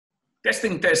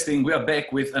Testing, testing. We are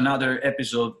back with another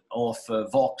episode of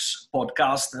VOX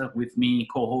podcast with me,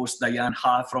 co-host Diane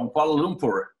Ha from Kuala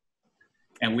Lumpur.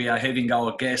 And we are having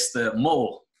our guest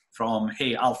Mo from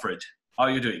Hey Alfred. How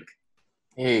are you doing?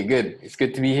 Hey, good. It's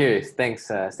good to be here. Thanks,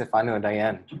 Stefano and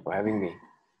Diane, for having me.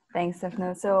 Thanks,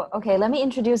 Stefano. So, okay, let me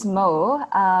introduce Mo.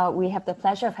 We have the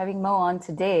pleasure of having Mo on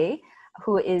today,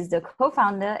 who is the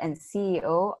co-founder and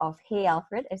CEO of Hey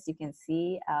Alfred, as you can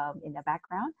see in the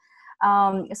background.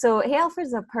 So Hey Alfred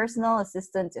is a personal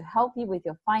assistant to help you with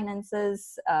your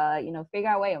finances, figure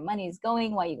out where your money is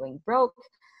going, why you're going broke.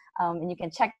 And you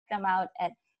can check them out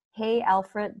at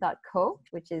HeyAlfred.co,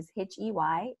 which is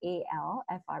HeyAlfred.co.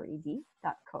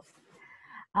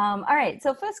 All right,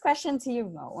 so first question to you,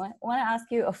 Mo. I want to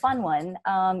ask you a fun one.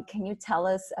 Can you tell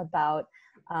us about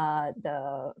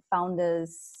the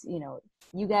founders,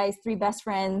 you guys, three best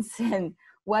friends, and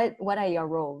what are your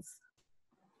roles?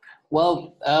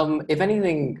 Well, if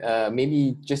anything,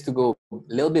 maybe just to go a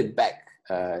little bit back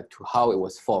to how it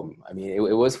was formed. I mean, it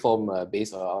was formed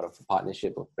based out of a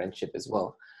partnership or friendship as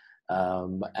well.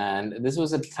 And this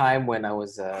was a time when I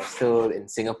was still in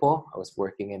Singapore. I was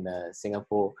working in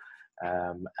Singapore.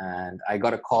 And I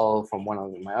got a call from one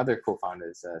of my other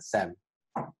co-founders, Sam.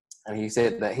 And he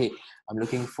said that, hey, I'm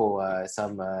looking for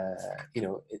some,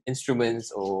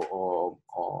 instruments or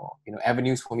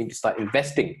avenues for me to start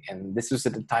investing. And this was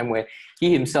at the time where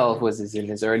he himself was in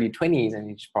his early 20s, and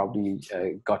he's probably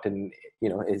gotten,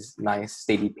 his nice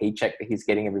steady paycheck that he's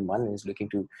getting every month, and is looking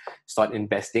to start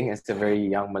investing as a very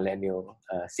young millennial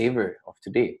saver of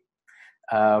today.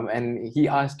 And he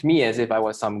asked me as if I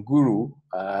was some guru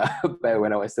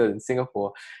when I was still in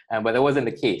Singapore, but that wasn't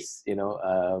the case,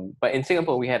 But in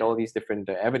Singapore, we had all these different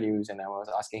avenues, and I was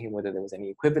asking him whether there was any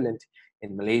equivalent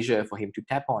in Malaysia for him to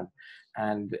tap on.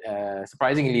 And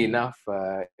surprisingly enough,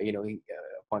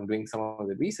 upon doing some of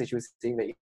the research, he was saying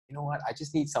that, I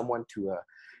just need someone to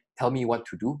tell me what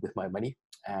to do with my money.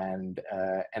 And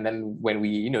then when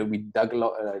we dug a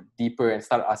lot deeper and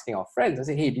started asking our friends, I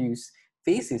said, hey, do you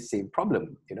face this same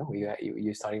problem?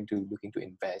 You're starting to looking to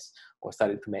invest or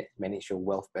started to manage your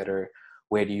wealth better.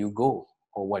 Where do you go,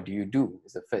 or what do you do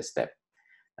is the first step.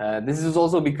 This is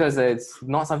also because it's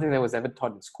not something that was ever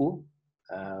taught in school.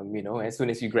 As soon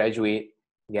as you graduate,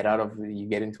 you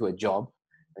get into a job,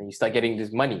 and you start getting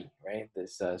this money, right?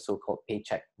 This so-called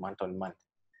paycheck month on month.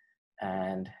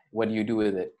 And what do you do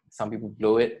with it? Some people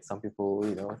blow it. Some people,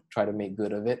 try to make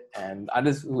good of it. And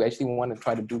others who actually want to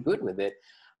try to do good with it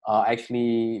are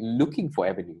actually looking for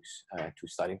avenues to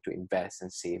starting to invest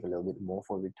and save a little bit more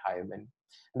for retirement.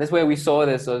 And that's where we saw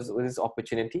this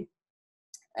opportunity.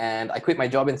 And I quit my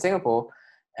job in Singapore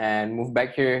and moved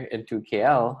back here into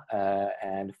KL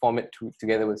and formed it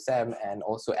together with Sam and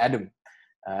also Adam.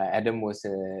 Adam was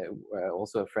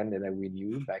also a friend that we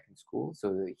knew back in school.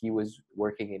 So he was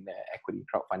working in equity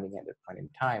crowdfunding at that point in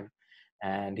time.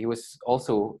 And he was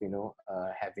also,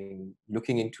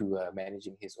 looking into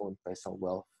managing his own personal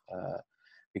wealth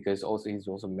because he's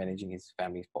also managing his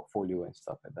family's portfolio and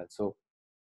stuff like that. So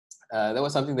that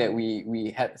was something that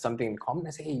we had something in common. I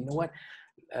said, hey, you know what?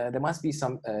 There must be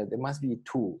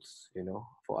tools,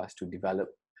 for us to develop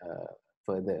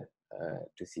further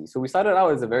to see. So we started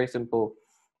out as a very simple,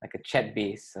 like a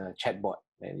chat-based chatbot.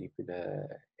 And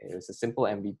it was a simple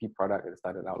MVP product that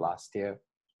started out last year.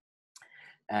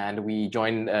 And we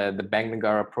joined the Bank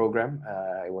Negara program.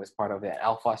 It was part of the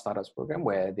Alpha Startups program,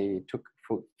 where they took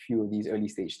a few of these early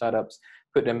stage startups,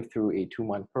 put them through a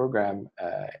 2-month program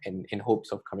in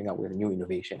hopes of coming up with a new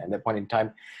innovation. At that point in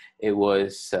time, it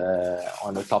was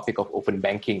on the topic of open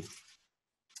banking.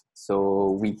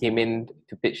 So we came in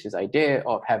to pitch this idea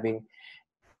of having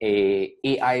a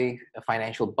AI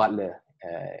financial butler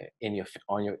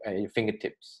on your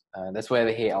fingertips. That's where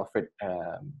the Hey Alfred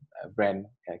brand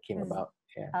came about.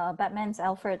 Yeah. Batman's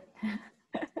Alfred.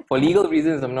 For legal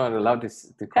reasons, I'm not allowed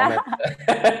to comment.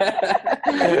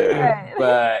 Right.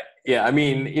 But yeah, I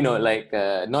mean,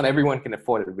 not everyone can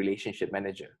afford a relationship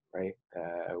manager, right?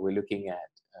 We're looking at,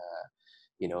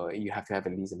 you have to have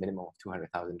at least a minimum of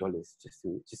 $200,000 just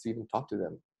to even talk to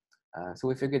them. So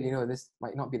we figured, this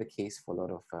might not be the case for a lot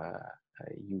of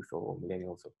youth or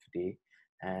millennials of today.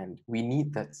 And we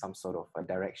need some sort of a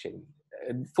direction.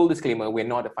 Full disclaimer, we're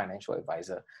not a financial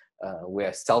advisor. We're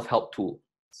a self-help tool.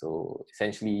 So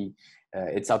essentially,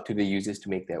 it's up to the users to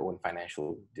make their own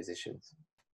financial decisions.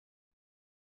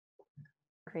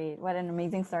 Great. What an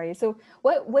amazing story. So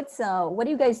what do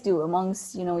you guys do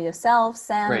amongst, yourself,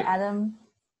 Sam, right. Adam?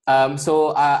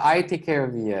 So I take care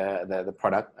of the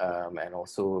product and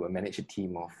also manage a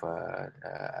team of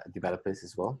developers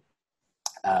as well.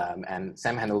 And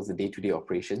Sam handles the day-to-day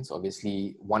operations.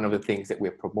 Obviously, one of the things that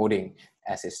we're promoting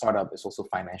as a startup is also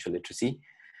financial literacy.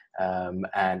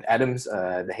 And Adam's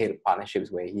the head of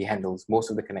partnerships, where he handles most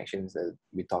of the connections that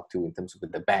we talk to in terms of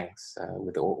with the banks,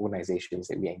 with the organizations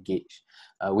that we engage.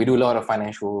 We do a lot of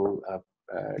financial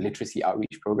literacy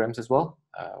outreach programs as well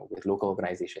with local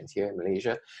organizations here in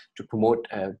Malaysia to promote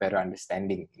a better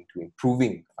understanding into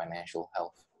improving financial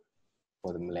health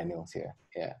for the millennials here.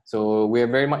 Yeah, so we're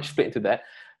very much split into that.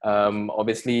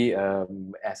 Obviously,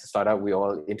 as a startup, we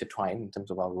all intertwine in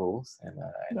terms of our roles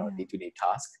and our day-to-day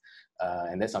tasks,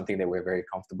 and that's something that we're very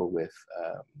comfortable with.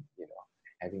 You know,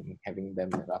 having them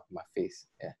up in my face.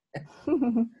 Yeah.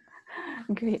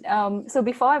 Great. So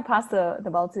before I pass the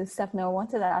ball to Stefano, I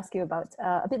wanted to ask you about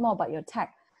a bit more about your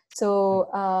tech. So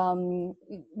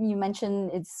you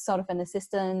mentioned it's sort of an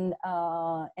assistant,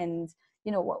 and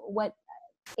you know what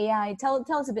AI. Tell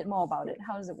us a bit more about it.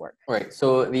 How does it work? Right.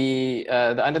 So the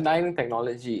underlying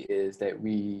technology is that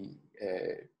we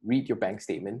read your bank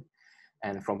statement,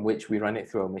 and from which we run it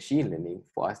through our machine learning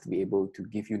for us to be able to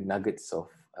give you nuggets of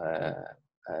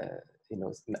you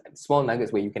know, small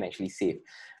nuggets where you can actually save.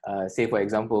 Say for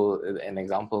example, an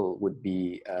example would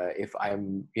be if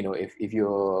I'm, you know, if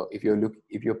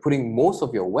you're putting most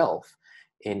of your wealth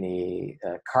in a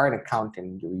current account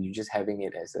and you're just having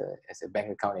it as a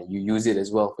bank account and you use it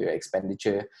as well for your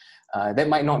expenditure, that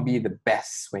might not be the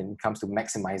best when it comes to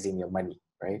maximizing your money,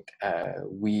 right?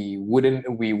 We would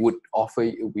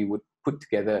put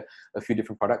together a few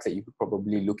different products that you could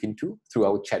probably look into through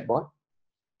our chatbot.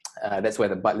 That's where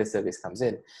the butler service comes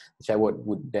in. The chatbot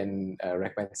would then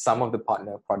recommend some of the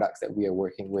partner products that we are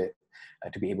working with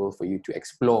to be able for you to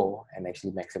explore and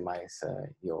actually maximize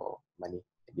your money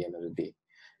at the end of the day.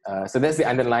 So that's the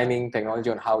underlying technology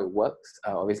on how it works.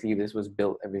 Obviously, this was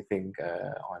built everything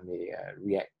on a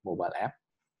React mobile app.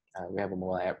 We have a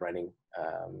mobile app running,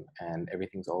 and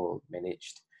everything's all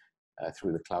managed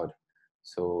through the cloud.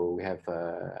 So we have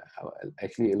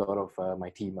actually a lot of my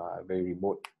team are very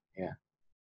remote. Yeah.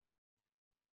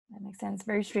 That makes sense.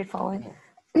 Very straightforward.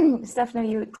 Stefano,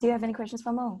 do you have any questions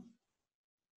for Mo?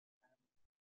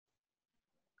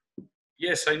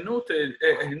 Yes, I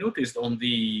noticed on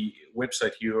the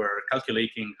website you are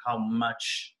calculating how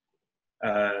much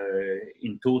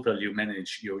in total you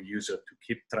manage your user to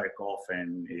keep track of,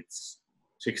 and it's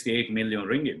 68 million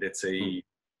ringgit. That's a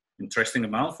interesting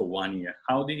amount for 1 year.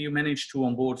 How did you manage to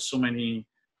onboard so many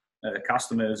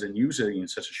customers and users in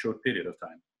such a short period of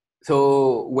time?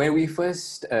 So when we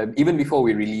first, even before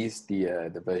we released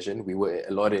the version, we were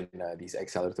a lot in these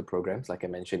accelerator programs. Like I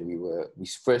mentioned, we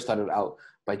first started out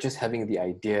by just having the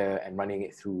idea and running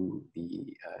it through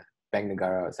the Bank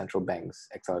Negara Central Bank's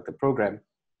accelerator program,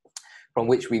 from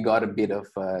which we got a bit of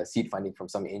seed funding from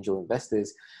some angel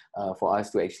investors for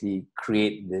us to actually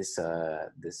create this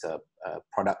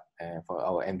product for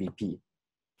our MVP.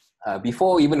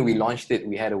 Before even we launched it,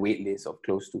 we had a wait list of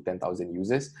close to 10,000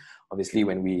 users. Obviously,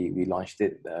 when we launched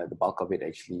it, the bulk of it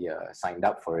actually signed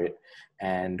up for it.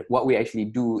 And what we actually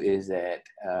do is that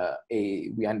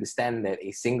we understand that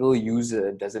a single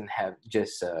user doesn't have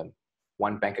just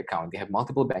one bank account. They have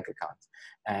multiple bank accounts.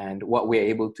 And what we're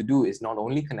able to do is not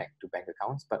only connect to bank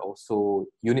accounts, but also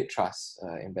unit trust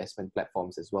investment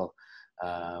platforms as well.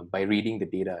 By reading the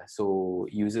data. So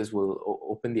users will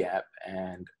open the app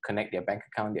and connect their bank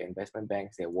account, their investment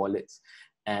banks, their wallets.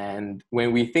 And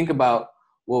when we think about,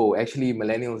 whoa, actually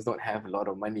millennials don't have a lot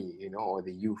of money, you know, or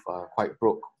the youth are quite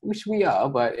broke, which we are,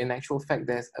 but in actual fact,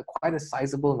 there's quite a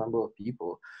sizable number of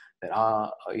people that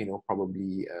are, you know,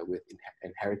 probably with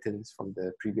inheritance from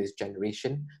the previous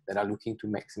generation that are looking to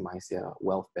maximize their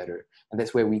wealth better. And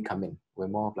that's where we come in. We're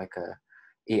more of like a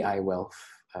AI wealth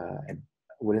and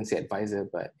wouldn't say advisor,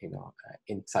 but you know,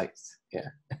 insights, yeah,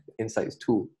 insights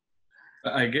tool.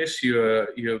 I guess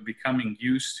you're becoming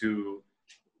used to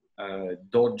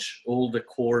dodge all the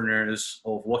corners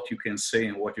of what you can say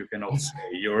and what you cannot say.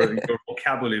 Your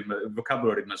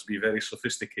vocabulary must be very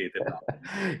sophisticated now.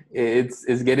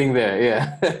 It's getting there,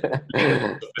 yeah.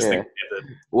 Yeah.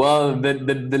 Well,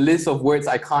 the list of words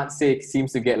I can't say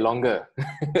seems to get longer.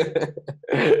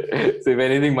 So if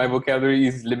anything, my vocabulary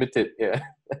is limited, yeah.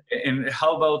 And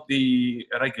how about the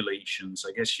regulations?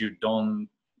 I guess you don't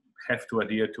have to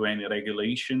adhere to any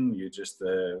regulation. You just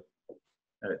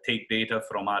take data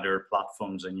from other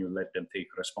platforms and you let them take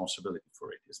responsibility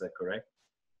for it. Is that correct?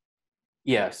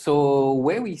 Yeah, so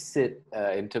where we sit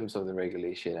in terms of the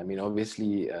regulation, I mean,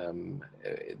 obviously,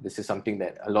 this is something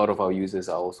that a lot of our users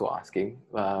are also asking.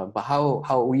 But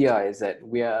how we are is that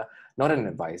we are not an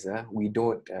advisor. We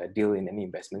don't deal in any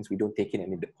investments. We don't take in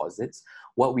any deposits.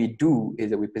 What we do is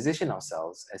that we position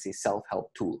ourselves as a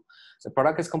self-help tool. The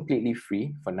product is completely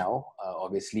free for now.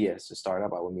 Obviously, as a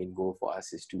startup, our main goal for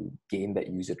us is to gain that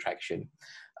user traction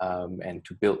and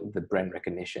to build the brand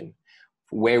recognition.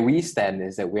 Where we stand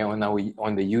is that we're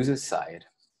on the user side,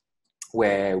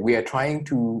 where we are trying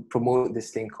to promote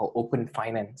this thing called open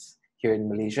finance here in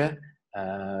Malaysia,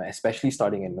 especially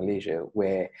starting in Malaysia,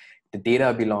 where the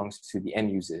data belongs to the end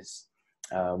users.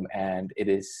 And it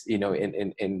is, you know,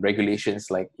 in regulations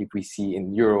like if we see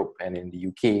in Europe and in the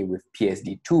UK with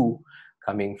PSD2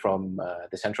 coming from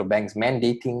the central banks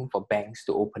mandating for banks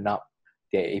to open up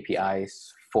their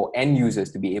APIs for end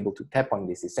users to be able to tap on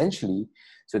this essentially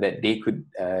so that they could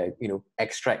you know,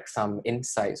 extract some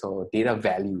insights or data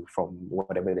value from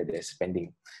whatever that they're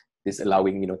spending. This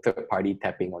allowing, you know, third-party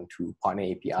tapping onto partner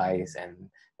APIs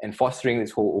and fostering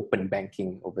this whole open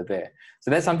banking over there. So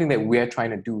that's something that we're trying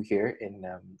to do here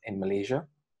in Malaysia.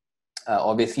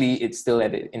 Obviously, it's still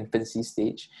at the infancy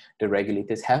stage. The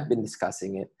regulators have been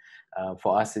discussing it.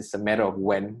 For us, it's a matter of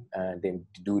when they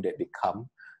do that they come.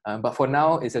 But for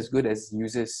now, it's as good as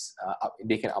users,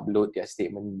 they can upload their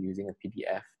statement using a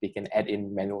PDF. They can add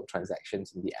in manual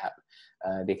transactions in the app.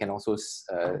 They can also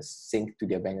sync to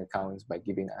their bank accounts by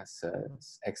giving us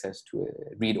access to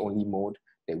a read-only mode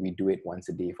that we do it once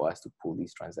a day for us to pull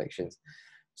these transactions.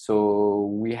 So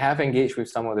we have engaged with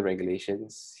some of the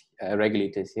regulators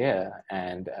here,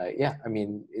 and yeah, I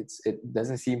mean, it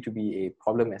doesn't seem to be a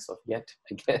problem as of yet,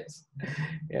 I guess.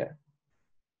 Yeah.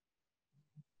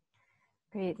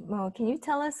 Great. Mo, can you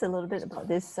tell us a little bit about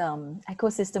this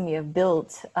ecosystem you have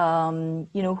built?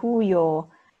 You know, who your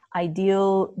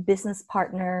ideal business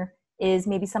partner is,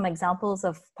 maybe some examples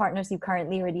of partners you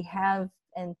currently already have,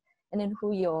 and then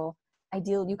who your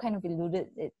ideal, you kind of alluded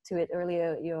to it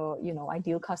earlier, your, you know,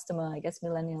 ideal customer, I guess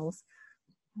millennials.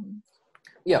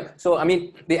 Yeah, so I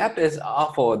mean, the app is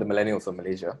for the millennials of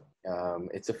Malaysia.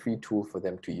 It's a free tool for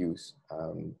them to use.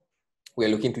 We're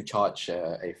looking to charge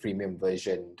a freemium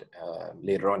version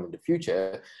later on in the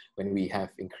future when we have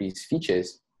increased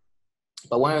features.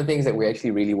 But one of the things that we're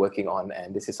actually really working on,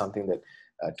 and this is something that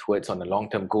towards on a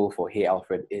long-term goal for Hey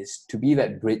Alfred, is to be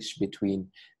that bridge between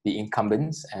the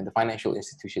incumbents and the financial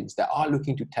institutions that are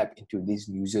looking to tap into this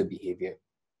user behavior.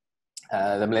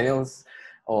 The millennials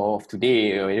of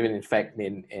today, or even in fact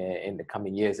in the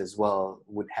coming years as well,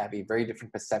 would have a very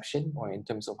different perception or in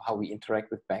terms of how we interact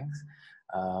with banks.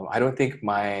 I don't think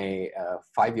my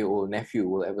 5-year-old nephew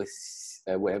will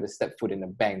ever step foot in a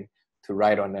bank to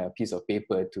write on a piece of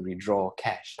paper to withdraw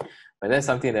cash. But that's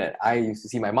something that I used to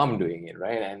see my mom doing it,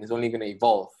 right? And it's only going to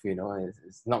evolve, you know,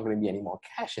 it's not going to be any more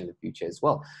cash in the future as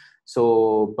well.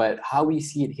 So, but how we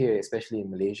see it here, especially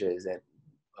in Malaysia, is that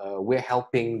we're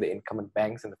helping the incumbent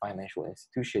banks and the financial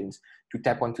institutions to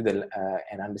tap onto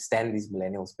and understand these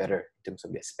millennials better in terms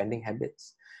of their spending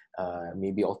habits.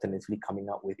 Maybe alternatively coming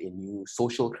up with a new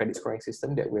social credit scoring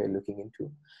system that we're looking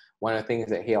into. One of the things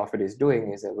that Hey Alfred is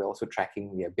doing is that we're also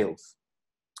tracking their bills.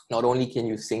 Not only can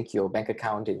you sync your bank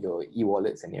account and your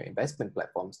e-wallets and your investment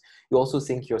platforms, you also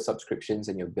sync your subscriptions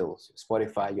and your bills, your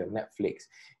Spotify, your Netflix,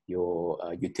 your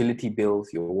utility bills,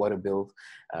 your water bills,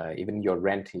 even your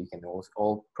rent. You can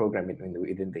all program it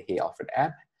within the Hey Alfred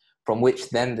app, from which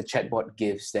then the chatbot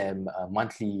gives them a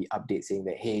monthly update saying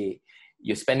that, hey,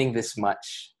 you're spending this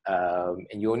much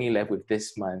and you're only left with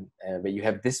this month, but you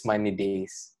have this many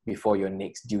days before your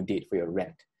next due date for your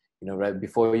rent. You know, right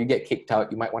before you get kicked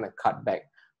out, you might want to cut back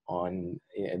on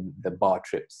the bar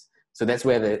trips. So that's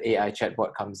where the AI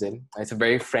chatbot comes in. It's a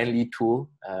very friendly tool.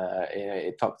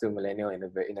 It talks to a millennial in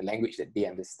a language that they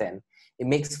understand. It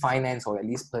makes finance, or at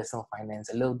least personal finance,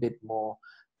 a little bit more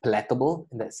palatable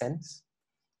in that sense.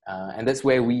 And that's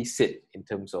where we sit in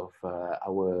terms of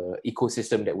our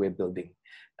ecosystem that we're building.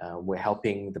 We're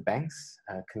helping the banks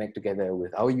connect together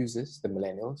with our users, the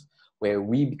millennials, where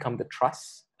we become the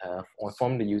trust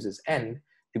from the user's end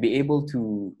to be able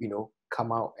to, you know,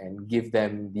 come out and give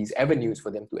them these avenues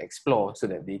for them to explore so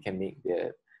that they can make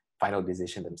their final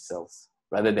decision themselves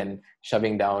rather than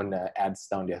shoving down ads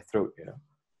down their throat, you know.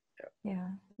 Yeah,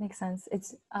 makes sense.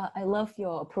 It's I love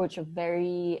your approach of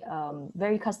very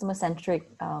customer centric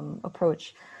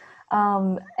approach.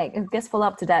 I guess follow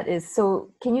up to that is,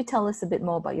 so can you tell us a bit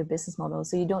more about your business model?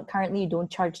 So you don't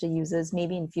charge the users,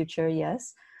 maybe in future,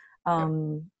 yes.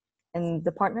 And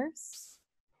the partners?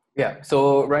 Yeah,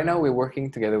 so right now we're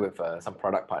working together with some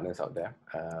product partners out there,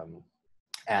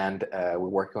 and we're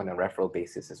working on a referral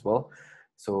basis as well.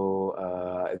 So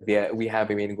we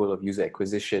have a main goal of user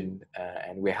acquisition,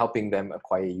 and we're helping them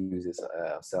acquire users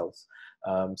ourselves.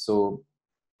 So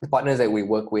the partners that we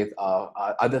work with are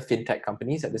other fintech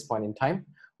companies at this point in time,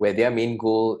 where their main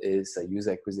goal is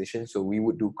user acquisition. So we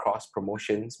would do cross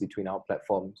promotions between our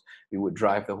platforms. We would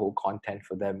drive the whole content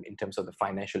for them in terms of the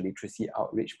financial literacy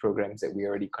outreach programs that we're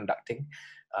already conducting.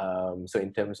 So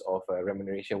in terms of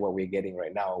remuneration, what we're getting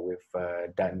right now,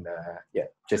 we've done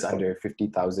just under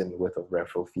 50,000 worth of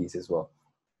referral fees as well.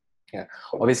 Yeah,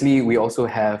 obviously we also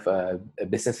have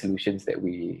business solutions that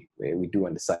we do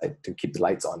on the side to keep the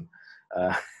lights on.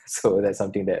 So that's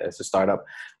something that as a startup,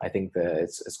 I think that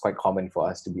it's quite common for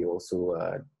us to be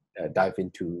also dive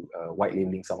into white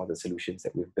labeling some of the solutions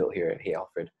that we've built here at Hey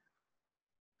Alfred.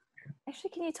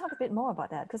 Actually, can you talk a bit more about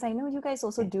that? Because I know you guys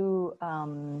also do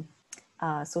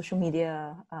social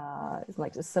media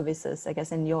like the services, I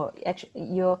guess, and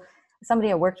your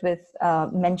somebody I worked with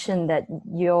mentioned that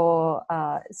your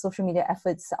social media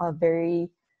efforts are very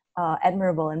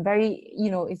admirable and very,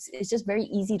 it's just very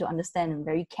easy to understand and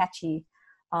very catchy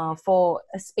for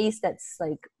a space that's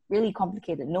like really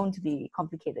complicated, known to be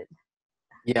complicated.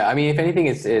 Yeah, I mean, if anything,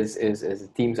 it's a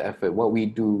team's effort. What we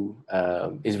do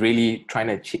is really trying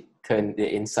to turn the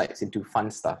insights into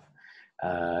fun stuff.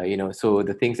 So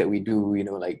the things that we do,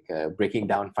 like breaking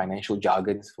down financial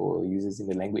jargons for users in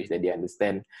the language that they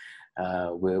understand.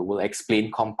 We'll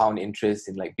explain compound interest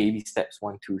in like baby steps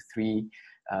 1, 2, 3,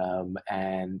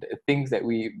 and things that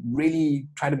we really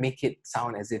try to make it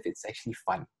sound as if it's actually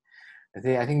fun.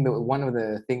 I think one of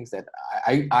the things that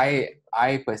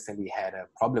I personally had a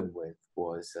problem with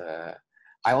was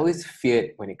I always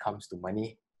feared when it comes to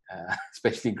money,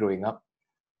 especially growing up.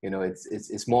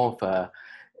 It's more of a,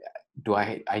 do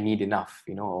I need enough?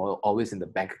 Always in the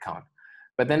bank account.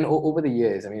 But then over the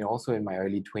years, I mean, also in my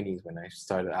early 20s, when I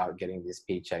started out getting this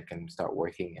paycheck and start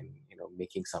working and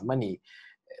making some money,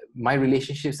 my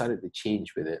relationship started to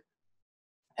change with it.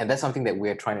 And that's something that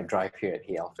we're trying to drive here at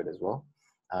Hey Alfred as well.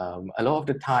 A lot of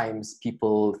the times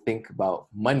people think about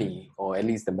money, or at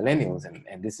least the millennials,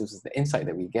 and this is the insight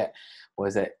that we get,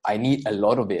 was that I need a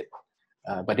lot of it.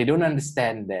 But they don't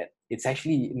understand that it's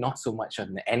actually not so much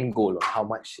on the end goal of how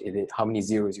much it is, how many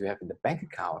zeros you have in the bank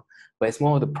account, but it's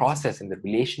more of the process and the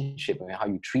relationship and how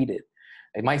you treat it.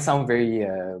 It might sound very,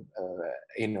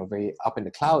 very up in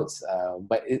the clouds,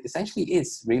 but it essentially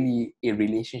is really a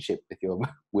relationship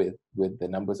with the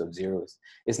numbers of zeros.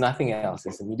 It's nothing else.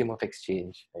 It's a medium of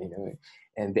exchange,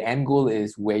 and the end goal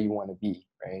is where you want to be,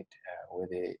 right?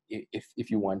 Whether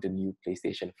if you want a new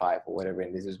PlayStation 5 or whatever,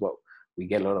 and this is what we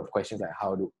get a lot of questions like,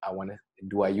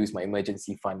 do I use my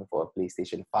emergency fund for a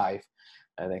PlayStation 5,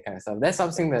 that kind of stuff. That's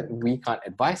something that we can't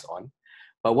advise on.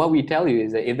 But what we tell you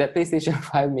is that if that PlayStation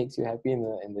 5 makes you happy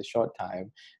in the short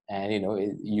time, and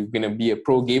you're gonna be a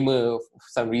pro gamer for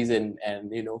some reason,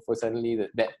 and for suddenly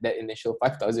that initial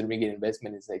 5,000 ringgit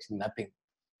investment is actually nothing.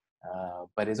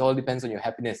 But it all depends on your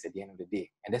happiness at the end of the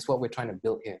day, and that's what we're trying to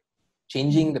build here,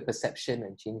 changing the perception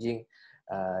and changing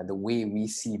the way we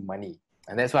see money.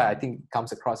 And that's why I think it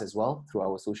comes across as well through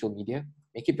our social media.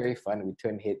 Make it very fun. We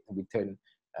turn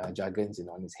jargons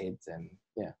on its heads, and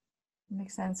yeah.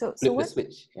 Makes sense. So Flip what? The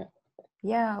switch. Yeah.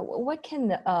 Yeah. What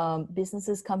can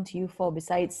businesses come to you for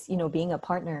besides being a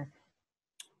partner?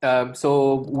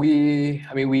 So we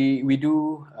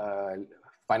do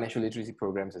financial literacy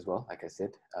programs as well. Like I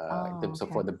said, in terms of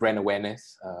for the brand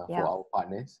awareness for our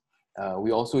partners.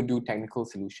 We also do technical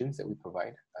solutions that we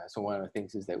provide. So one of the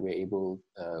things is that we're able,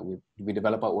 we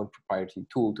develop our own proprietary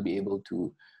tool to be able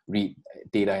to read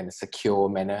data in a secure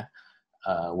manner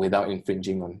without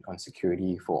infringing on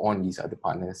security on these other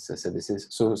partners' services.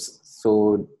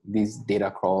 So these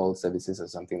data crawl services are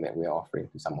something that we're offering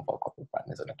to some of our corporate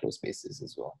partners on a close basis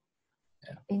as well.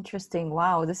 Yeah. Interesting.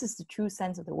 Wow, this is the true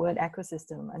sense of the word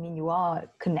ecosystem. I mean, you are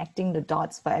connecting the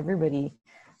dots for everybody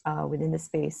within the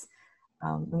space.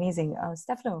 Amazing.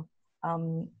 Stefano,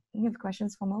 you have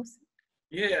questions for Mo?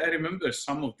 Yeah, I remember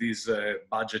some of these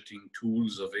budgeting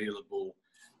tools available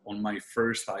on my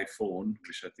first iPhone,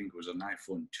 which I think was an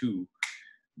iPhone 2.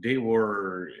 They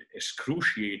were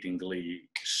excruciatingly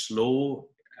slow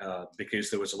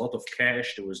because there was a lot of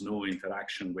cash. There was no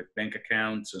interaction with bank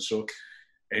accounts. And so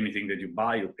anything that you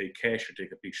buy, you pay cash, you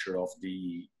take a picture of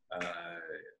the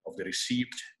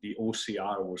receipt. The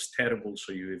OCR was terrible,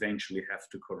 so you eventually have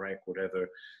to correct whatever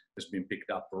has been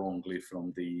picked up wrongly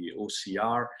from the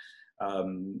OCR.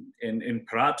 And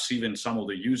perhaps even some of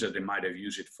the users, they might have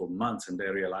used it for months and they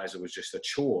realized it was just a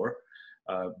chore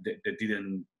that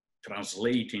didn't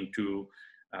translate into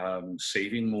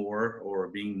saving more or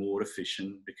being more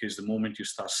efficient, because the moment you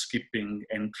start skipping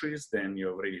entries, then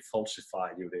you've already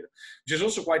falsified your data, which is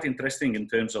also quite interesting in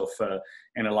terms of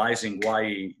analyzing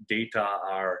why data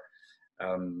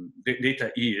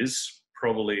is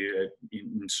probably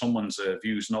in someone's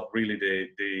views not really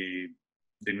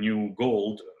the new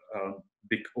gold,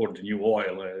 or the new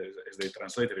oil, as they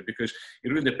translated it, because it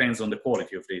really depends on the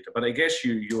quality of data. But I guess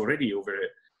you already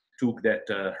took that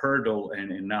hurdle,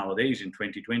 and nowadays in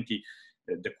 2020,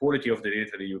 the quality of the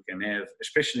data that you can have,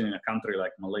 especially in a country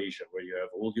like Malaysia, where you have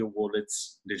all your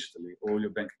wallets digitally, all your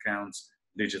bank accounts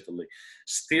digitally,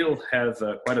 still have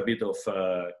quite a bit of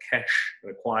cash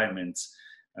requirements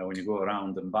when you go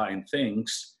around and buying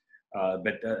things.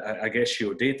 But I guess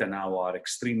your data now are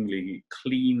extremely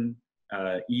clean,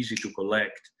 easy to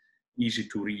collect, easy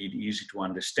to read, easy to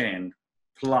understand,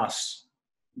 plus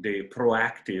the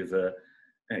proactive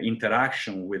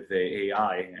interaction with the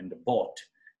AI and the bot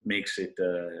makes it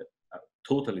a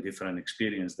totally different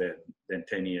experience than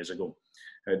 10 years ago.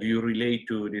 Do you relate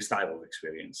to this type of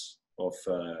experience of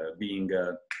being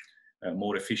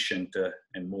more efficient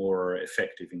and more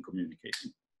effective in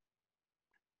communicating?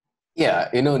 Yeah,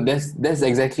 that's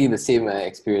exactly the same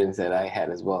experience that I had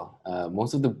as well.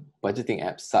 Most of the budgeting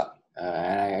apps suck,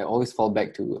 and I always fall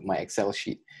back to my Excel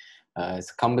sheet.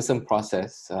 It's a cumbersome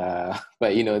process,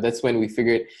 but that's when we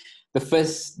figured the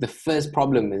first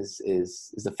problem is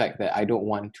the fact that I don't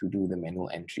want to do the manual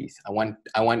entries. I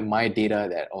want my data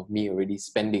that of me already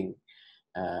spending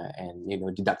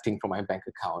and deducting from my bank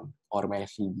account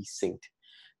automatically be synced.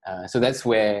 So that's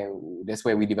where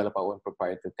we develop our own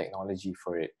proprietary technology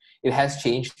for it. It has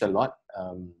changed a lot,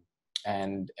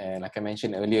 and like I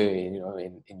mentioned earlier,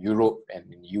 in Europe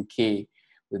and in the UK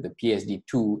with the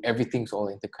PSD2, everything's all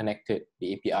interconnected.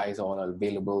 The APIs are all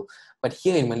available. But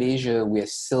here in Malaysia, we are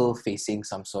still facing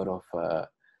some sort of,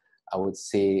 I would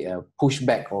say,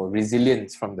 pushback or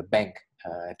resilience from the bank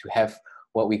to have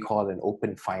what we call an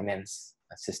open finance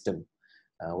system,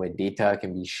 where data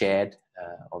can be shared,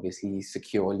 obviously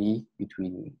securely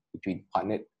between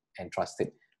partnered and trusted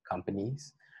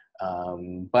companies.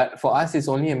 But for us, it's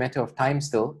only a matter of time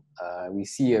still. We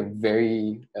see a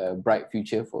very bright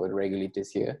future for the regulators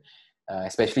here,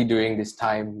 especially during this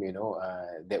time,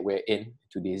 that we're in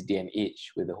today's day and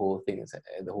age with the whole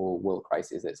world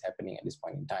crisis that's happening at this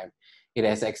point in time. It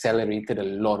has accelerated a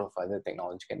lot of other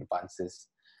technological advances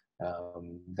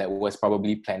that was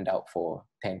probably planned out for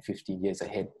 10, 15 years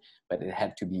ahead, but it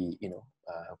had to be,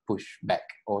 pushed back,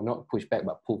 or not pushed back,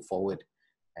 but pulled forward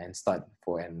and start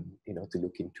to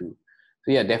look into.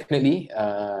 So yeah, definitely,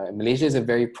 Malaysia is a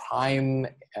very prime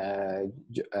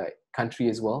country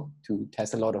as well to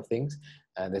test a lot of things.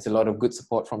 There's a lot of good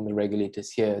support from the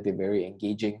regulators here. They're very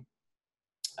engaging.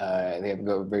 They have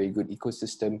got a very good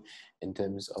ecosystem in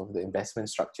terms of the investment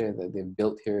structure that they've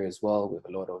built here as well, with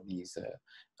a lot of these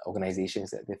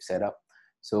organizations that they've set up.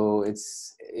 So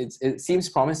it seems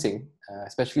promising,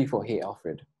 especially for Hey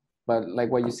Alfred. But like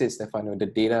what you said, Stefano, the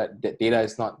data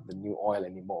is not the new oil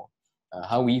anymore.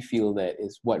 How we feel that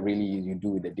is what really you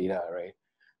do with the data, right?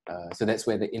 So that's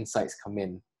where the insights come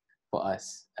in for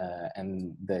us.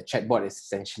 And the chatbot is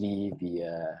essentially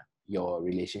your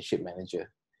relationship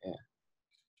manager. Yeah.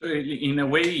 So in a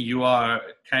way, you are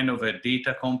kind of a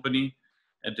data company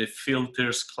that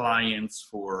filters clients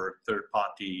for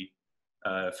third-party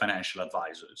financial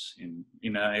advisors. In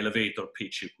an elevator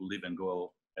pitch, you could even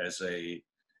go as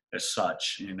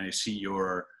such. And I see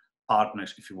your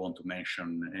partners, if you want to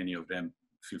mention any of them,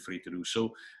 feel free to do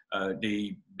so.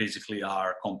 They basically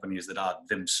are companies that are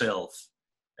themselves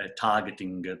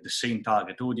targeting the same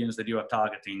target audience that you are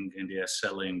targeting, and they are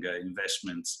selling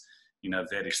investments in a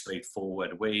very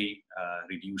straightforward way,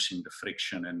 reducing the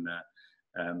friction and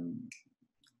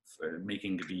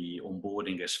making the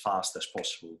onboarding as fast as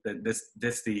possible.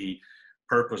 That's the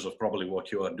purpose of probably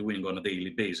what you are doing on a daily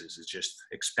basis. It's just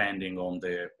expanding on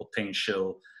the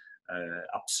potential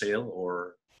upsell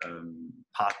or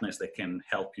partners that can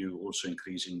help you also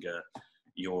increasing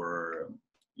your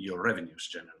revenues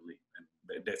generally.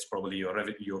 And that's probably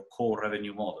your core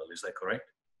revenue model. Is that correct?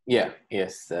 Yeah,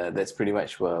 yes, that's pretty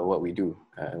much what we do.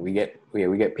 We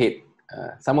get paid.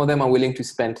 Some of them are willing to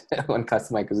spend on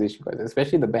customer acquisition costs,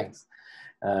 especially the banks.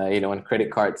 On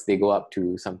credit cards, they go up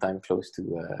to sometimes close to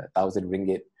 1,000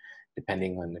 ringgit,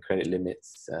 depending on the credit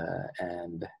limits.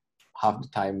 And half the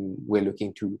time, we're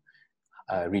looking to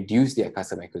reduce their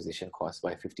customer acquisition costs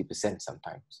by 50%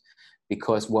 sometimes,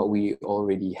 because what we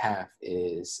already have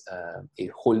is a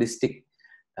holistic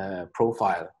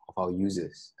profile of our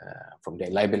users, from their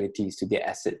liabilities to their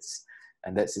assets,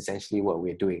 and that's essentially what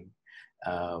we're doing.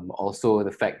 Also,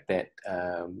 the fact that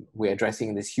we're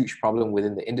addressing this huge problem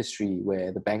within the industry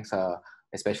where the banks are,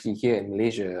 especially here in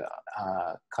Malaysia,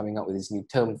 coming up with this new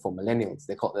term for millennials.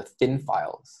 They're called the thin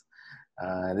files.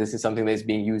 This is something that's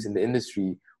being used in the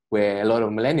industry where a lot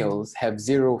of millennials have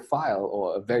zero file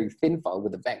or a very thin file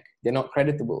with the bank. They're not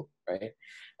creditable, right?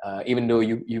 Even though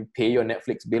you pay your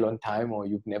Netflix bill on time or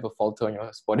you've never faltered on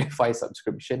your Spotify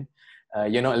subscription,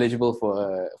 you're not eligible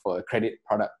for a credit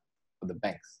product for the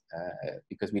banks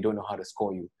because we don't know how to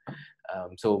score you.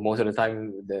 So most of the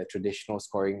time, the traditional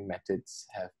scoring methods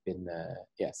have been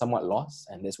somewhat lost,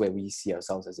 and that's where we see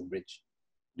ourselves as a bridge.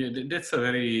 Yeah, that's a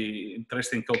very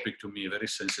interesting topic to me, very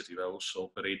sensitive. I also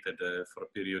operated for a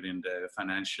period in the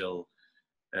financial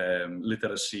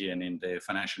literacy and in the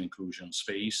financial inclusion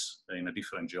space in a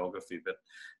different geography, but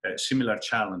similar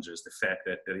challenges, the fact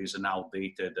that there is an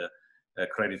outdated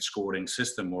credit scoring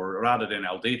system, or rather than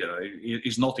outdated, it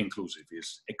is not inclusive,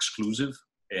 it's exclusive,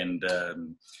 and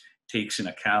takes in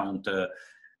account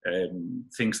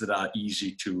things that are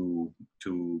easy to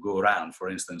go around. For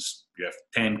instance, you have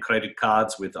 10 credit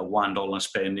cards with a $1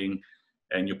 spending,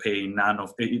 and you pay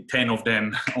 10 of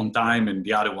them on time, and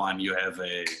the other one you have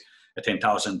a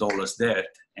 $10,000 debt,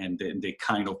 and then they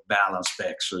kind of balance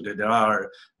back. So there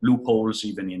are loopholes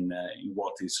even in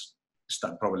what is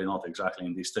probably not exactly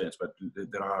in these terms, but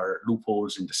there are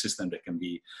loopholes in the system that can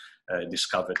be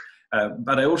discovered.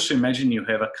 But I also imagine you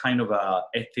have a kind of a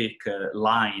ethical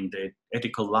line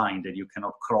that you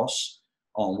cannot cross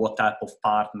on what type of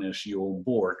partners you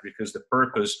onboard, because the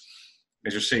purpose,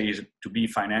 as you say, is to be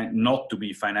not to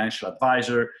be financial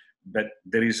advisor, but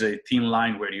there is a thin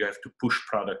line where you have to push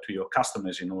product to your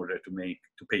customers in order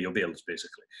to pay your bills,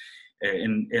 basically,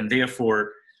 and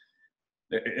therefore,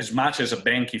 as much as a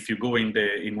bank, if you go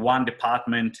in one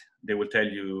department, they will tell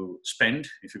you spend.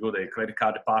 If you go to the credit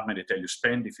card department, they tell you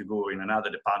spend. If you go in another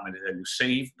department, they tell you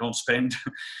save, don't spend.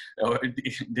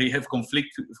 They have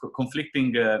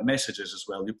conflicting messages as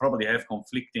well. You probably have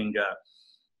conflicting,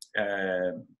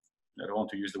 I don't want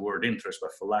to use the word interest,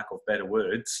 but for lack of better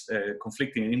words,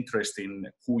 conflicting interest in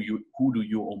who do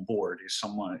you onboard.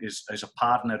 Is a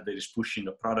partner that is pushing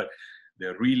a product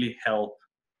that really help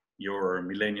your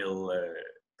millennial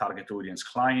target audience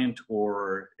client,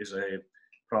 or is a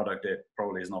product that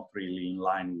probably is not really in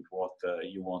line with what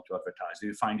you want to advertise? Do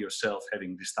you find yourself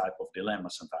having this type of dilemma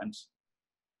sometimes?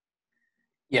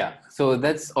 Yeah, so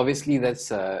that's obviously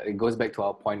it goes back to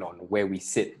our point on where we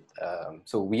sit.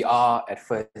 So we are at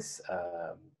first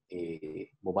a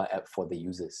mobile app for the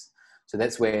users. So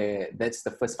that's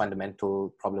the first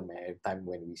fundamental problem every time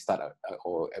when we start,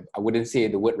 or I wouldn't say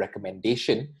the word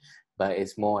recommendation, but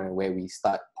it's more on where we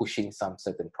start pushing some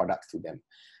certain products to them.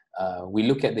 We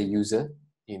look at the user,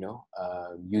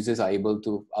 users are able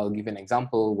to, I'll give an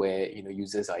example where,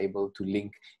 users are able to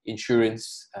link their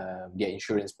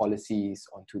insurance policies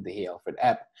onto the Hey Alfred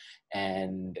app.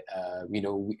 And,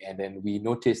 and then we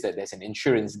notice that there's an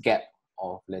insurance gap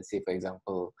of, let's say, for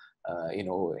example,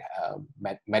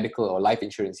 medical or life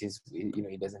insurance. He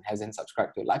hasn't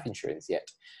subscribed to life insurance yet.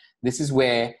 This is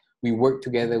where we work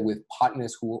together with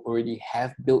partners who already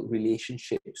have built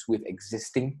relationships with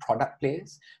existing product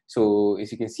players. So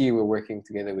as you can see, we're working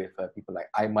together with people like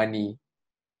iMoney.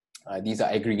 These are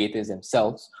aggregators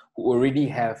themselves who already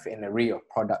have an array of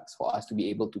products for us to be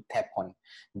able to tap on.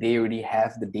 They already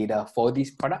have the data for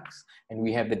these products, and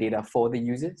we have the data for the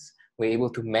users. We're able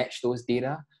to match those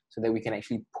data so that we can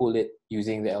actually pull it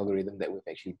using the algorithm that we've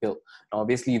actually built. Now,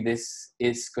 obviously, this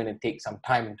is going to take some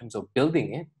time in terms of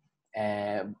building it.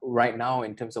 And right now,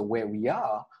 in terms of where we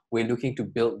are, we're looking to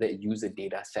build that user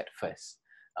data set first.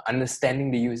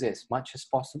 Understanding the user as much as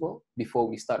possible before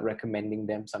we start recommending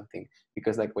them something.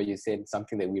 Because like what you said,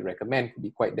 something that we recommend could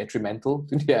be quite detrimental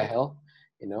to their health,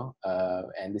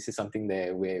 and this is something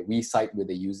that where we side with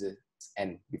the users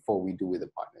and before we do with the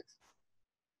partners.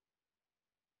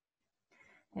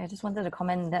 Yeah, I just wanted to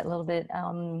comment on that a little bit.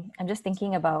 I'm just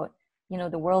thinking about,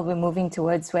 the world we're moving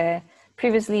towards, where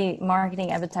previously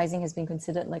marketing advertising has been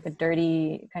considered like a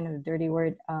dirty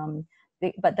word.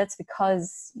 But that's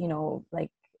because,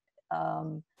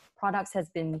 products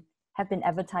have been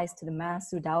advertised to the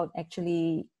mass without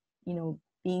actually,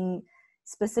 being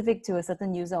specific to a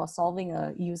certain user or solving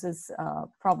a user's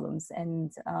problems.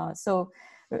 And so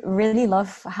really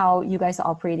love how you guys are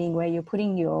operating, where you're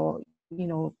putting your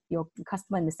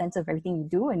customer in the center of everything you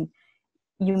do, and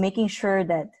you're making sure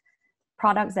that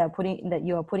products that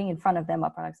you are putting in front of them are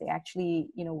products that actually,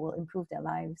 will improve their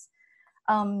lives.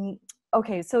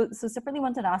 Okay, so separately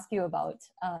wanted to ask you about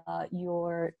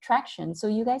your traction. So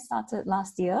you guys started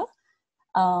last year,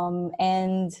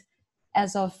 and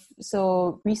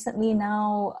so recently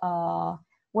now,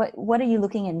 what are you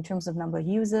looking at in terms of number of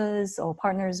users or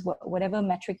partners, whatever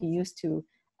metric you use to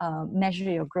measure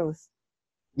your growth?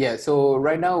 Yeah, so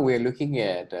right now we're looking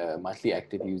at a monthly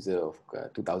active user of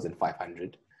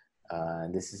 2,500.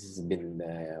 This has been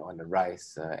on the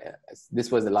rise.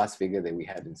 This was the last figure that we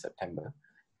had in September.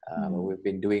 We've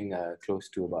been doing close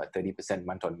to about 30%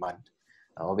 month on month.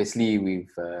 Obviously,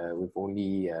 we've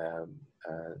only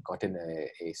gotten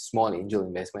a small angel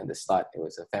investment at the start. It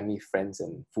was a family, friends,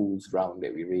 and fools round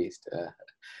that we raised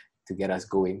to get us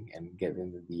going and get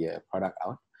the product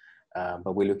out.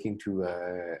 But we're looking to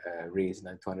raise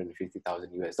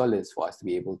 $250,000 US for us to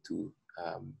be able to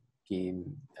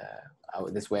gain.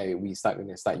 This way, we're going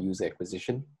to start user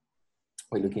acquisition.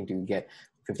 We're looking to get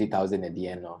 50,000 at the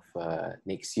end of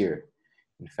next year,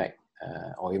 in fact,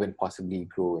 or even possibly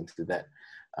grow into that.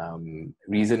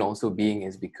 Reason also being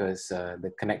is because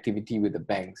the connectivity with the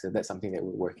banks, so that's something that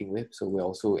we're working with. So we're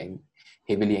also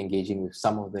heavily engaging with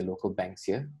some of the local banks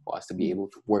here for us to be able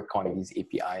to work on these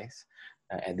APIs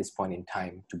at this point in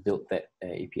time to build that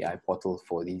API portal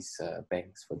for these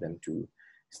banks for them to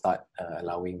start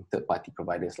allowing third-party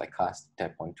providers like us to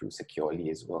tap onto securely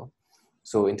as well.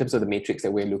 So in terms of the matrix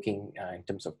that we're looking in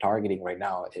terms of targeting right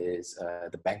now is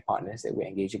the bank partners that we're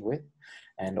engaging with,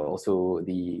 and also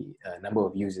the number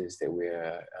of users that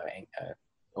we're,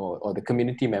 or the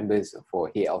community members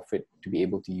for Hey Alfred to be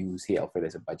able to use Hey Alfred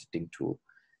as a budgeting tool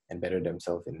and better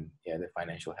themselves in their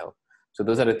financial health. So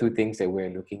those are the two things that we're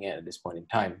looking at this point in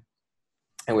time.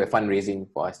 And we're fundraising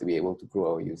for us to be able to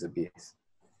grow our user base.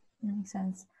 That makes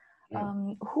sense.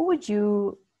 Who would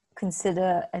you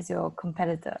consider as your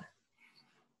competitor?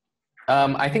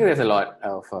 I think there's a lot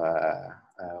of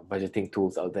budgeting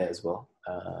tools out there as well.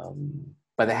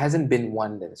 But there hasn't been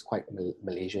one that is quite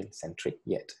Malaysian-centric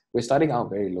yet. We're starting out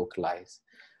very localized.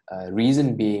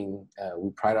 Reason being, we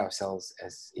pride ourselves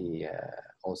as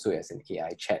also as an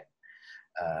AI chat.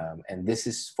 And this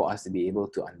is for us to be able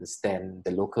to understand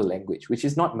the local language, which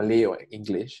is not Malay or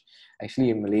English. Actually,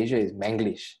 in Malaysia is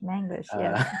Manglish. Manglish,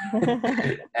 yeah.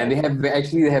 And they have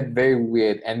very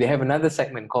weird, and they have another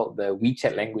segment called the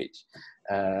WeChat language,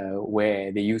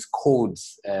 where they use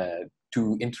codes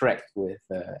to interact with,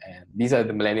 and these are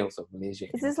the millennials of Malaysia.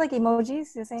 Is this like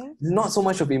emojis, you're saying? It's not so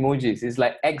much of emojis. It's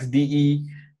like XDE,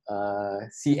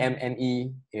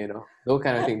 CMNE, those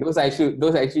kind of things. Those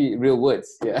are actually real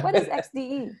words. Yeah. What is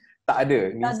XDE? Tak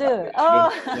ada. Tak ada.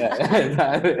 Oh.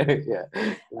 Yeah.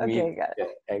 Okay, got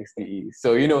it. XDE.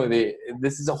 So,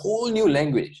 this is a whole new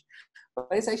language. But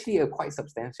it's actually a quite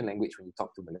substantial language when you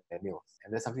talk to millennials.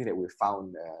 And that's something that we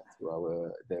found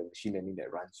through the machine learning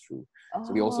that runs through.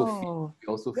 So we also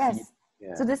feed.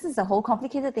 Yeah. So this is a whole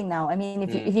complicated thing now. I mean,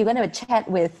 if you're going to chat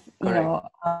with, a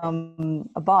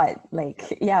bot,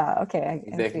 okay.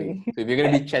 Exactly. So if you're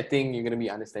going to be chatting, you're going to be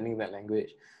understanding that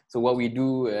language. So what we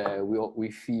do,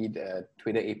 we feed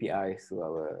Twitter APIs to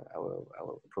our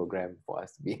program for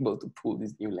us to be able to pull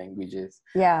these new languages.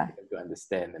 Yeah. To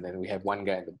understand, and then we have one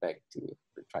guy in the back to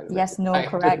try to yes, no,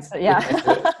 correct. Yeah.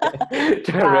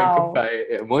 to rectify.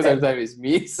 Yeah, most of the time it's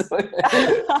me. So,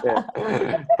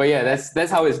 yeah. But yeah, that's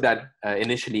how it's done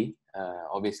initially.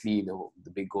 Obviously,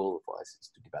 the big goal for us is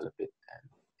to develop it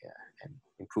and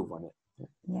improve on it.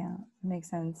 Yeah, makes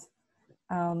sense.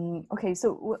 Okay,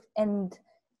 so and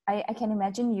I can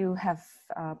imagine you have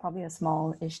probably a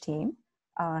small-ish team,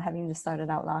 having just started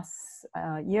out last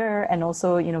year, and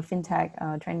also Fintech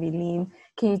trying to be lean.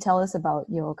 Can you tell us about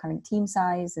your current team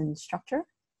size and structure?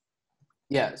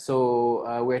 Yeah,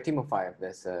 so we're a team of 5.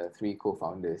 There's 3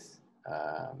 co-founders,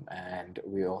 and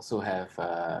we also have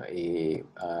a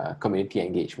community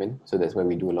engagement. So that's where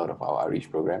we do a lot of our outreach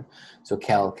program. So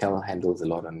Cal handles a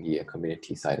lot on the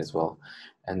community side as well.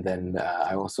 And then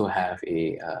I also have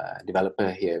a developer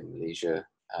here in Malaysia,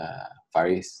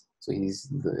 Faris. So he's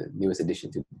the newest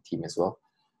addition to the team as well.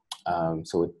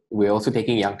 So we're also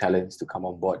taking young talents to come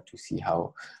on board to see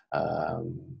how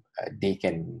they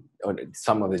can, or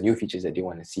some of the new features that they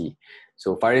want to see.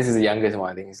 So Faris is the youngest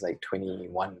one. I think he's like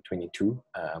 21, 22.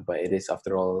 But it is,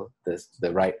 after all,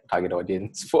 the right target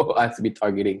audience for us to be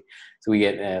targeting. So we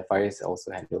get Faris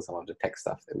also handles some of the tech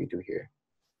stuff that we do here.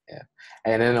 Yeah,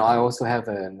 and then I also have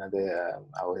another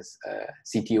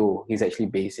CTO. He's actually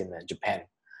based in Japan.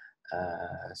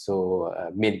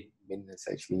 Min is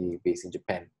actually based in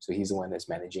Japan. So he's the one that's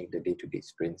managing the day-to-day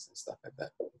sprints and stuff like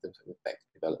that in terms of the tech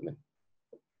development.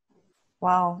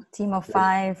 Wow, team of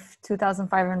 5,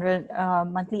 2,500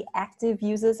 monthly active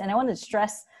users. And I want to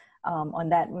stress on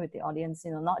that with the audience,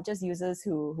 not just users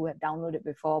who have downloaded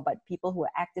before, but people who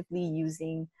are actively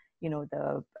using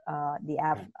the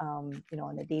app, on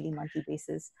a daily, monthly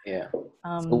basis. Yeah.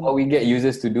 So what we get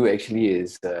users to do actually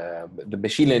is the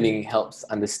machine learning helps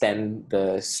understand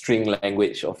the string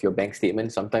language of your bank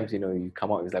statement. Sometimes, you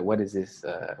come out with like, what is this?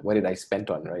 What did I spend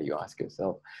on, right? You ask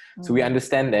yourself. So we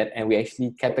understand that, and we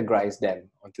actually categorize them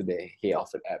onto the Hey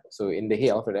Alfred app. So in the Hey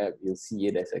Alfred app, you'll see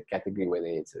it as a category, whether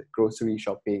it's a grocery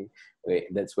shopping,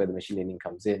 that's where the machine learning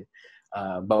comes in.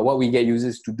 But what we get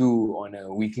users to do on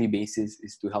a weekly basis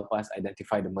is to help us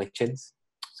identify the merchants.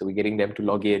 So we're getting them to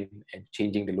log in and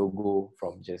changing the logo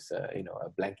from just a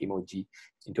blank emoji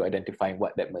into identifying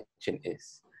what that merchant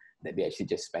is that they actually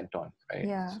just spent on, right?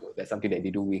 Yeah. So that's something that they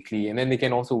do weekly, and then they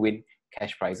can also win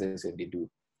cash prizes if they do.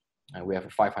 We have a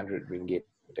 500 ringgit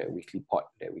weekly pot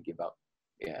that we give out,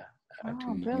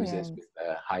 to users with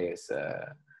the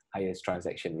highest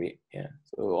transaction rate. Yeah.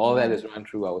 So all that is run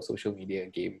through our social media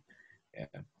game. Yeah.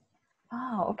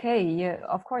 Oh, okay. Yeah,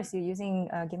 of course, you're using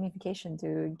gamification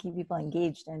to keep people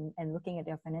engaged and looking at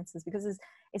their finances, because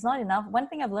it's not enough. One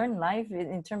thing I've learned in life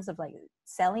in terms of like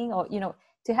selling, or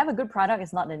to have a good product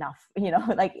is not enough.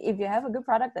 Like if you have a good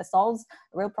product that solves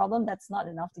a real problem, that's not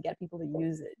enough to get people to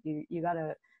use it. You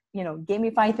gotta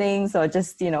gamify things, or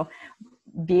just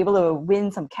be able to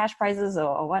win some cash prizes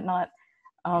or whatnot.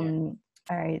 All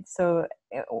right. So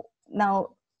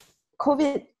now,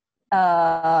 COVID.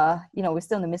 We're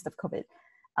still in the midst of COVID.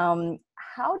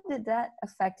 How did that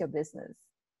affect your business?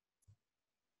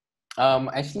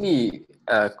 Actually,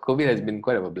 COVID has been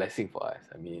quite of a blessing for us.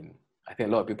 I mean, I think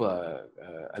a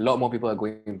lot more people are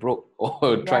going broke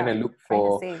or trying to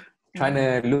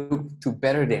look to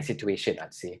better their situation,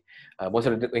 I'd say. Most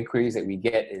of the inquiries that we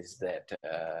get is that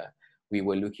we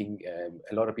were looking,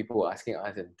 a lot of people were asking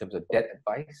us in terms of debt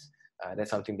advice.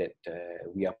 That's something that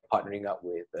we are partnering up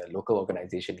with a local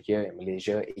organization here in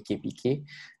Malaysia, AKPK,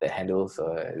 that handles,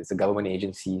 it's a government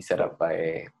agency set up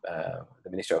by the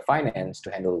Ministry of Finance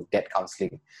to handle debt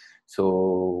counseling.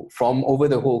 So from over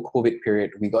the whole COVID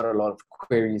period, we got a lot of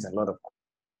queries and a lot of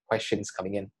questions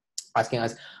coming in, asking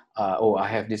us, I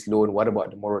have this loan, what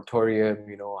about the moratorium?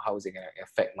 How is it going to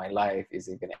affect my life? Is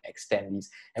it going to extend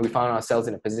these? And we found ourselves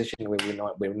in a position where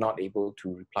we're not able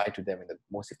to reply to them in the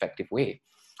most effective way.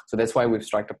 So that's why we've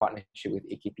struck a partnership with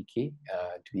AKPK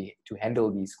to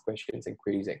handle these questions and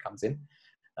queries that comes in.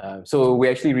 So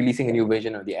we're actually releasing a new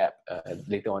version of the app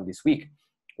later on this week,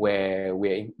 where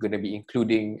we're going to be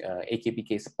including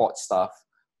AKPK support staff,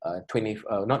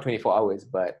 not 24 hours,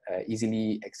 but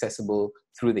easily accessible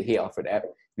through the Hey Alfred app.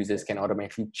 Users can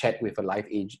automatically chat with a live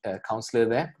counselor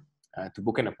there to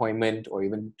book an appointment, or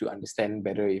even to understand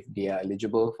better if they are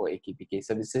eligible for AKPK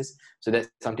services. So that's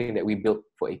something that we built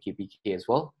for AKPK as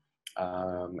well.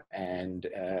 And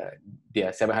there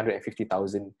are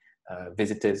 750,000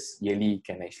 visitors yearly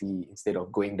can actually, instead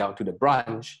of going down to the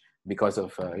branch because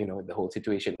of the whole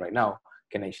situation right now,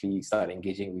 can actually start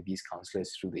engaging with these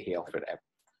counselors through the Hey Alfred app.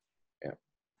 Yeah.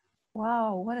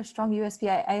 Wow, what a strong USP.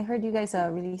 I heard you guys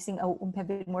are have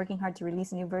been working hard to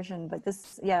release a new version, but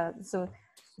so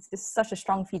it's such a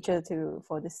strong feature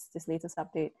for this latest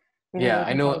update. Really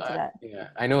I know.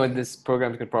 I know this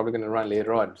program is probably going to run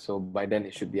later on, so by then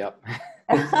it should be up.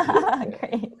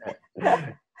 Great.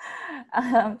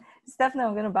 Stefano,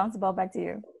 I'm going to bounce the ball back to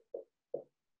you.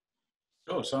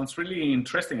 Oh, sounds really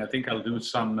interesting. I think I'll do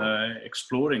some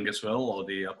exploring as well of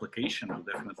the application. I'll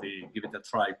definitely give it a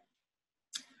try.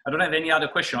 I don't have any other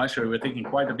question. Actually, we're taking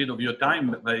quite a bit of your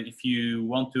time, but if you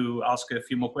want to ask a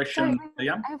few more questions. Sorry,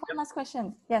 I have one last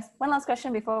question. Yes, one last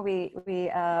question before we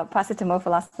pass it to Mo for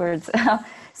last words.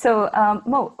 So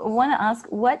Mo, I want to ask,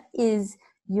 what is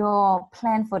your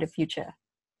plan for the future?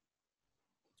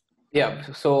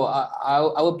 Yeah, so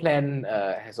our plan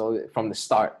has always, from the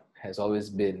start, has always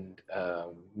been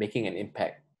making an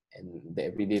impact in the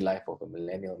everyday life of a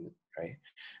millennial, right?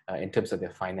 In terms of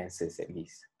their finances, at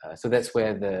least. So that's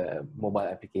where the mobile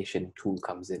application tool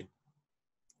comes in.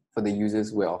 For the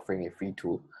users, we're offering a free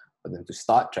tool for them to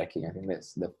start tracking. I think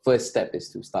that's the first step, is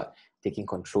to start taking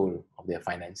control of their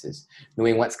finances.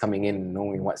 Knowing what's coming in,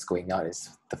 knowing what's going out is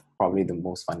probably the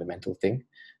most fundamental thing.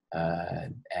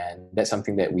 And that's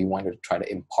something that we want to try to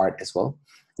impart as well.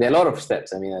 There are a lot of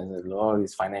steps. I mean, a lot of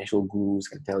these financial gurus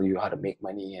can tell you how to make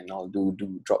money and all do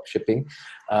drop shipping.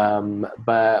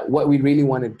 But what we really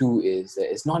want to do is,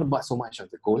 it's not about so much of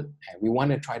the goal. And we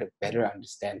want to try to better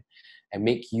understand and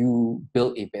make you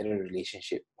build a better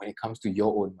relationship when it comes to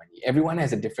your own money. Everyone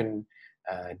has a different,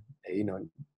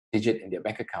 digit in their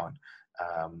bank account.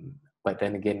 But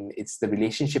then again, it's the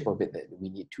relationship of it that we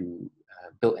need to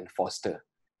build and foster.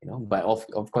 But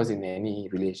of course, in any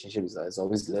relationship, there's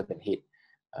always love and hate.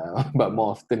 But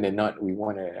more often than not, we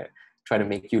want to try to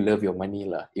make you love your money,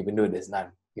 even though there's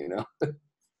none. you know.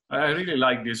 I really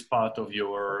like this part of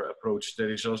your approach.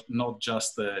 There is not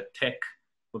just tech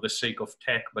for the sake of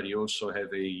tech, but you also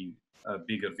have a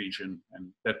bigger vision,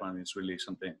 and that one is really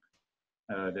something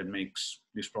that makes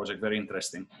this project very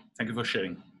interesting. Thank you for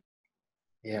sharing.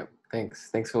 Yeah, thanks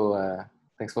for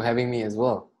having me as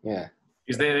well. Yeah.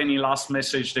 Is there any last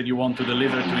message that you want to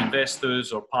deliver to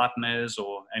investors or partners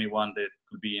or anyone that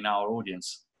could be in our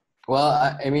audience?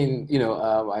 Well, I mean, you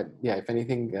know, if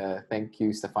anything, thank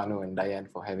you, Stefano and Diane,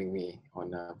 for having me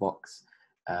on VOX.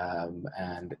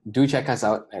 And do check us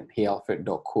out at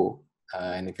HeyAlfred.co.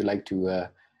 And if you'd like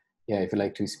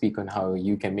to speak on how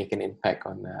you can make an impact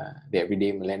on the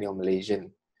everyday millennial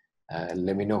Malaysian,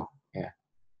 let me know. Yeah.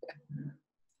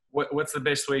 What's the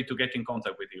best way to get in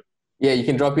contact with you? Yeah, you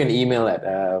can drop me an email at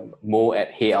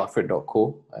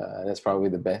mo@heyalfred.co. That's probably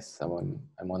the best. I'm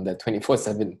on that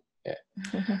 24/7. Yeah.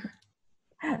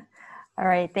 All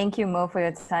right. Thank you, Mo, for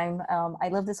your time. I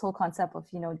love this whole concept of,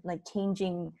 like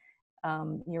changing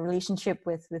your relationship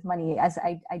with money, as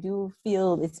I do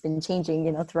feel it's been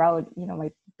changing, throughout,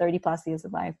 my 30 plus years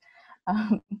of life.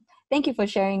 Thank you for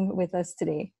sharing with us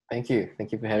today. Thank you.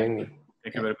 Thank you for having me.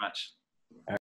 Thank you very much.